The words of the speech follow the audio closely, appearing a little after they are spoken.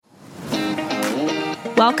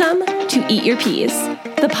Welcome to Eat Your Peas,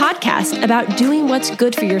 the podcast about doing what's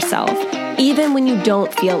good for yourself, even when you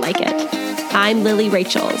don't feel like it. I'm Lily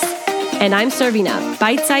Rachels, and I'm serving up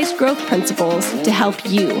bite-sized growth principles to help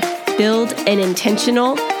you build an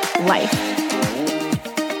intentional life.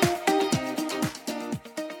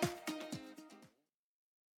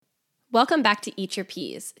 Welcome back to Eat Your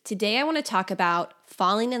Peas. Today I want to talk about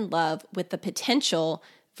falling in love with the potential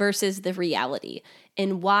versus the reality,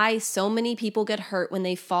 and why so many people get hurt when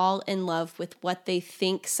they fall in love with what they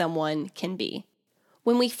think someone can be.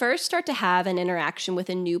 When we first start to have an interaction with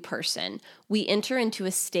a new person, we enter into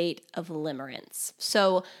a state of limerence.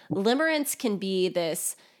 So limerence can be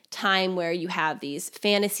this time where you have these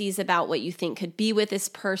fantasies about what you think could be with this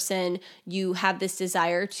person. You have this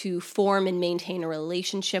desire to form and maintain a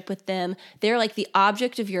relationship with them. They're like the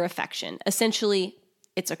object of your affection. Essentially,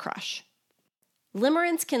 it's a crush.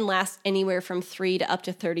 Limerence can last anywhere from 3 to up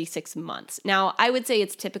to 36 months. Now, I would say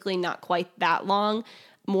it's typically not quite that long,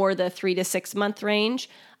 more the 3 to 6 month range.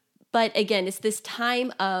 But again, it's this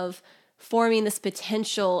time of forming this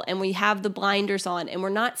potential, and we have the blinders on and we're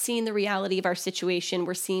not seeing the reality of our situation.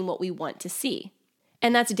 We're seeing what we want to see.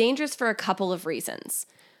 And that's dangerous for a couple of reasons.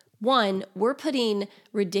 One, we're putting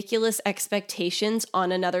ridiculous expectations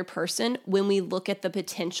on another person when we look at the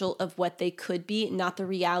potential of what they could be, not the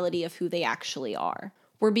reality of who they actually are.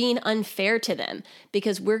 We're being unfair to them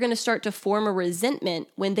because we're going to start to form a resentment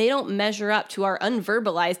when they don't measure up to our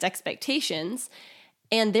unverbalized expectations.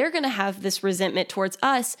 And they're going to have this resentment towards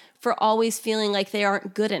us for always feeling like they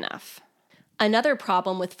aren't good enough. Another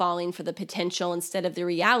problem with falling for the potential instead of the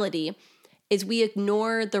reality is we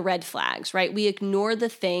ignore the red flags, right? We ignore the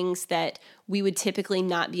things that we would typically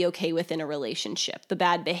not be okay with in a relationship, the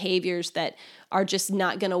bad behaviors that are just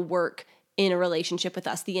not going to work in a relationship with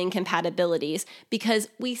us, the incompatibilities, because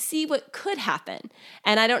we see what could happen.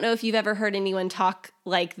 And I don't know if you've ever heard anyone talk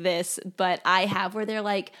like this, but I have, where they're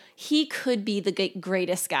like, he could be the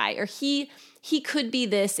greatest guy, or he could be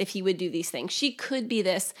this if he would do these things. She could be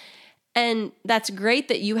this. And that's great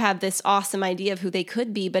that you have this awesome idea of who they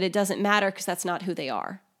could be, but it doesn't matter because that's not who they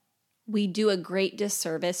are. We do a great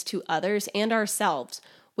disservice to others and ourselves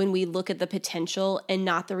when we look at the potential and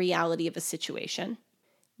not the reality of a situation.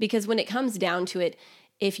 Because when it comes down to it,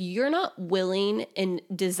 if you're not willing and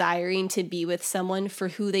desiring to be with someone for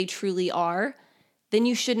who they truly are, then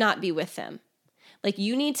you should not be with them. Like,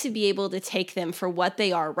 you need to be able to take them for what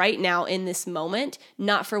they are right now in this moment,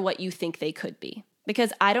 not for what you think they could be.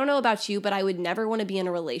 Because I don't know about you, but I would never want to be in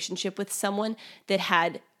a relationship with someone that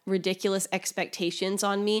had ridiculous expectations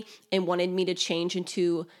on me and wanted me to change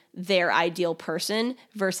into their ideal person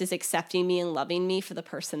versus accepting me and loving me for the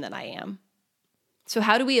person that I am. So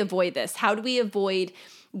how do we avoid this? How do we avoid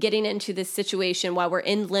getting into this situation while we're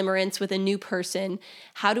in limerence with a new person?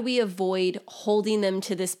 How do we avoid holding them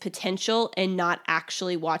to this potential and not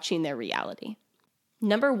actually watching their reality?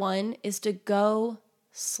 Number one is to go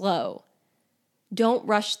slow. Don't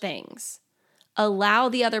rush things. Allow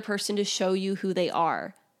the other person to show you who they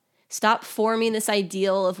are. Stop forming this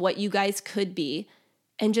ideal of what you guys could be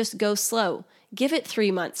and just go slow. Give it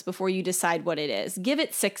 3 months before you decide what it is. Give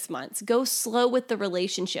it 6 months. Go slow with the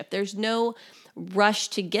relationship. There's no rush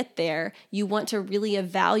to get there. You want to really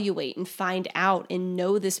evaluate and find out and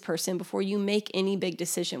know this person before you make any big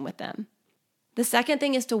decision with them. The second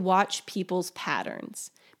thing is to watch people's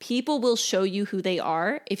patterns. People will show you who they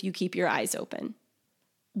are if you keep your eyes open.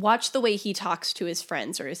 Watch the way he talks to his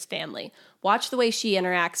friends or his family. Watch the way she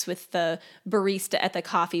interacts with the barista at the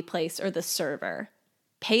coffee place or the server.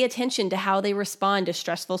 Pay attention to how they respond to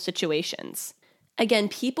stressful situations. Again,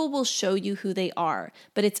 people will show you who they are,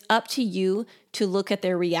 but it's up to you to look at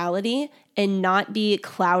their reality and not be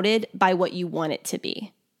clouded by what you want it to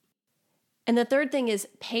be. And the third thing is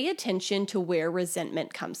pay attention to where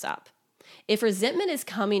resentment comes up. If resentment is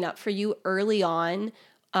coming up for you early on,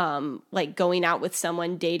 like going out with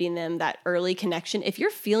someone, dating them, that early connection, if you're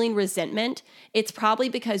feeling resentment, it's probably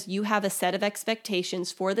because you have a set of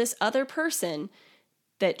expectations for this other person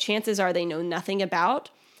that chances are they know nothing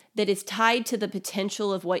about, that is tied to the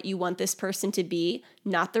potential of what you want this person to be,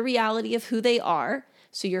 not the reality of who they are.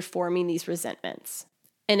 So you're forming these resentments.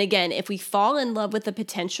 And again, if we fall in love with the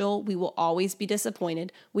potential, we will always be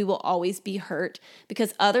disappointed. We will always be hurt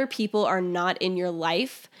because other people are not in your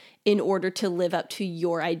life in order to live up to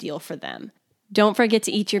your ideal for them. Don't forget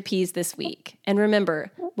to eat your peas this week. And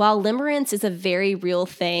remember, while limerence is a very real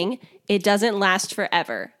thing, it doesn't last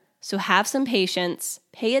forever. So have some patience,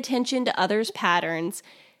 pay attention to others' patterns,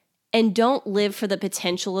 and don't live for the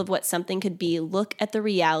potential of what something could be. Look at the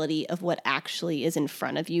reality of what actually is in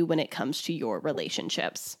front of you when it comes to your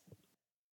relationships.